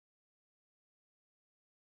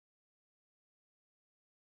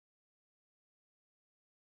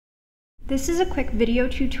This is a quick video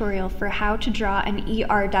tutorial for how to draw an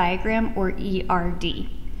ER diagram, or ERD.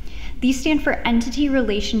 These stand for Entity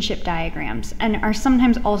Relationship Diagrams and are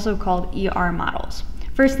sometimes also called ER models.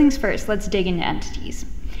 First things first, let's dig into entities.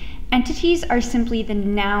 Entities are simply the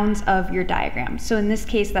nouns of your diagram. So in this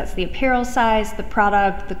case, that's the apparel size, the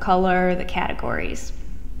product, the color, the categories.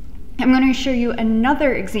 I'm going to show you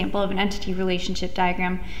another example of an entity relationship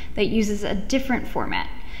diagram that uses a different format.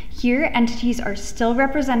 Here, entities are still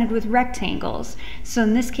represented with rectangles. So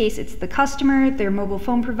in this case, it's the customer, their mobile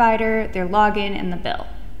phone provider, their login, and the bill.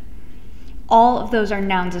 All of those are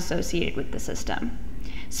nouns associated with the system.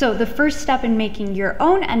 So the first step in making your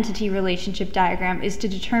own entity relationship diagram is to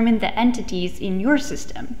determine the entities in your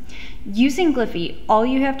system. Using Gliffy, all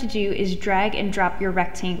you have to do is drag and drop your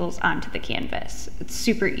rectangles onto the canvas. It's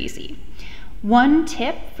super easy. One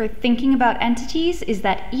tip for thinking about entities is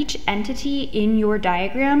that each entity in your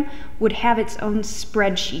diagram would have its own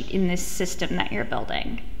spreadsheet in this system that you're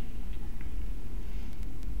building.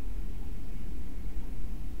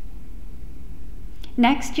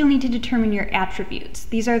 Next, you'll need to determine your attributes.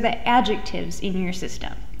 These are the adjectives in your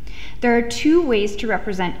system. There are two ways to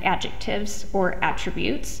represent adjectives or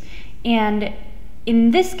attributes, and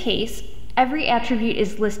in this case, every attribute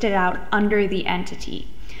is listed out under the entity.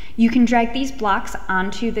 You can drag these blocks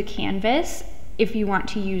onto the canvas if you want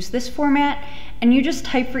to use this format, and you just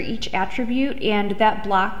type for each attribute and that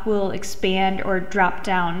block will expand or drop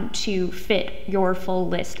down to fit your full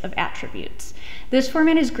list of attributes. This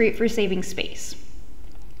format is great for saving space.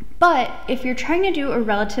 But if you're trying to do a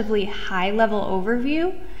relatively high-level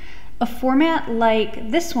overview, a format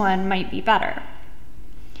like this one might be better.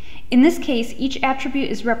 In this case, each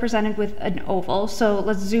attribute is represented with an oval, so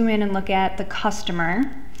let's zoom in and look at the customer.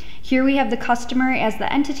 Here we have the customer as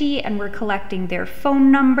the entity, and we're collecting their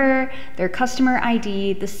phone number, their customer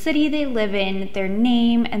ID, the city they live in, their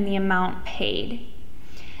name, and the amount paid.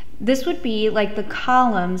 This would be like the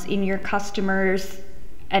columns in your customer's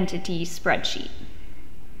entity spreadsheet.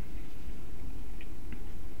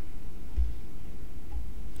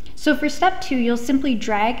 So for step 2, you'll simply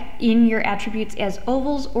drag in your attributes as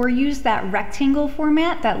ovals or use that rectangle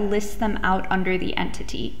format that lists them out under the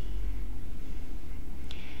entity.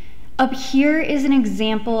 Up here is an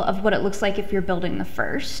example of what it looks like if you're building the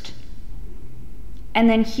first. And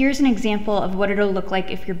then here's an example of what it'll look like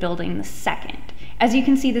if you're building the second. As you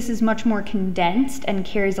can see, this is much more condensed and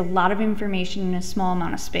carries a lot of information in a small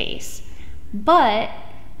amount of space. But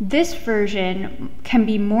this version can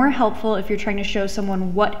be more helpful if you're trying to show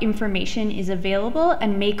someone what information is available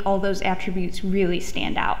and make all those attributes really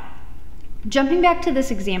stand out. Jumping back to this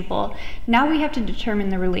example, now we have to determine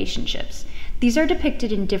the relationships. These are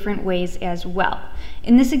depicted in different ways as well.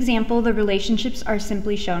 In this example, the relationships are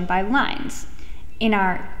simply shown by lines. In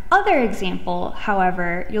our other example,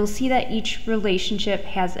 however, you'll see that each relationship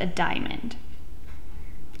has a diamond.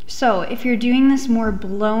 So if you're doing this more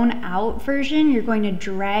blown out version, you're going to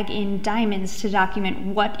drag in diamonds to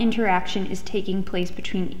document what interaction is taking place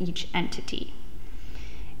between each entity.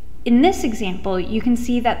 In this example, you can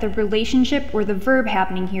see that the relationship or the verb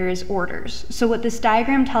happening here is orders. So what this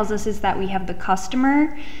diagram tells us is that we have the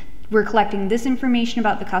customer, we're collecting this information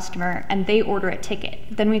about the customer, and they order a ticket.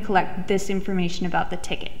 Then we collect this information about the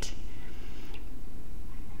ticket.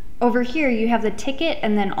 Over here, you have the ticket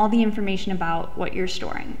and then all the information about what you're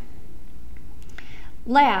storing.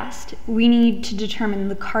 Last, we need to determine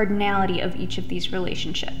the cardinality of each of these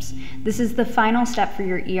relationships. This is the final step for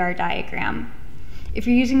your ER diagram. If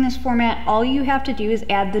you're using this format, all you have to do is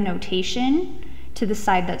add the notation to the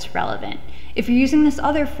side that's relevant. If you're using this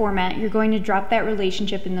other format, you're going to drop that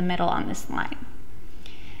relationship in the middle on this line.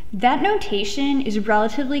 That notation is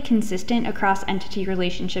relatively consistent across entity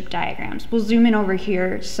relationship diagrams. We'll zoom in over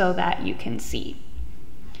here so that you can see.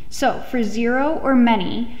 So for 0 or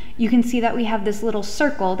many, you can see that we have this little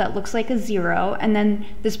circle that looks like a 0 and then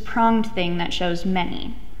this pronged thing that shows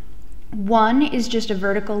many. 1 is just a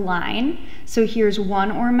vertical line, so here's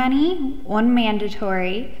 1 or many, 1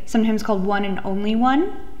 mandatory, sometimes called 1 and only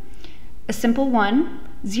 1, a simple 1,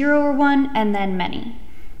 0 or 1, and then many.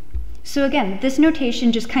 So again, this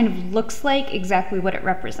notation just kind of looks like exactly what it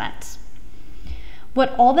represents.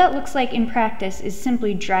 What all that looks like in practice is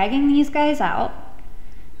simply dragging these guys out,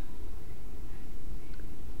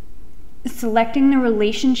 selecting the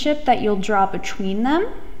relationship that you'll draw between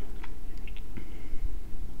them,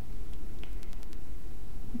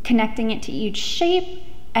 connecting it to each shape,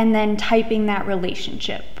 and then typing that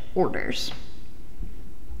relationship orders.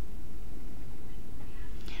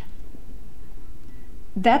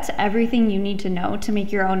 That's everything you need to know to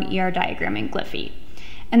make your own ER diagram in Gliffy.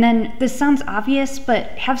 And then this sounds obvious, but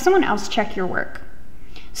have someone else check your work.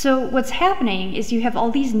 So what's happening is you have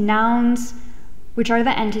all these nouns, which are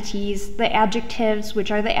the entities, the adjectives,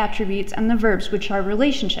 which are the attributes, and the verbs, which are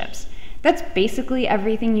relationships. That's basically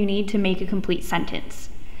everything you need to make a complete sentence.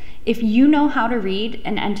 If you know how to read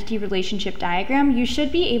an entity relationship diagram, you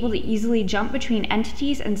should be able to easily jump between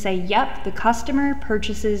entities and say, yep, the customer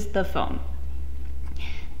purchases the phone.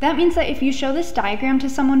 That means that if you show this diagram to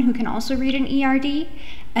someone who can also read an ERD,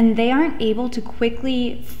 and they aren't able to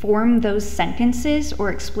quickly form those sentences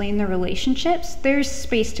or explain the relationships, there's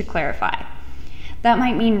space to clarify. That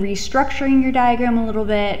might mean restructuring your diagram a little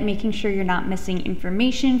bit, making sure you're not missing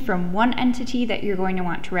information from one entity that you're going to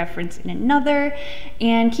want to reference in another,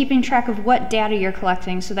 and keeping track of what data you're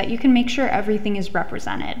collecting so that you can make sure everything is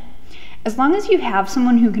represented. As long as you have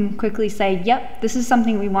someone who can quickly say, yep, this is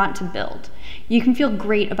something we want to build, you can feel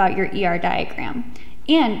great about your ER diagram.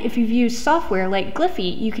 And if you've used software like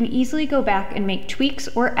Gliffy, you can easily go back and make tweaks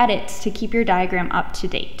or edits to keep your diagram up to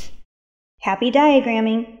date. Happy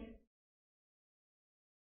diagramming!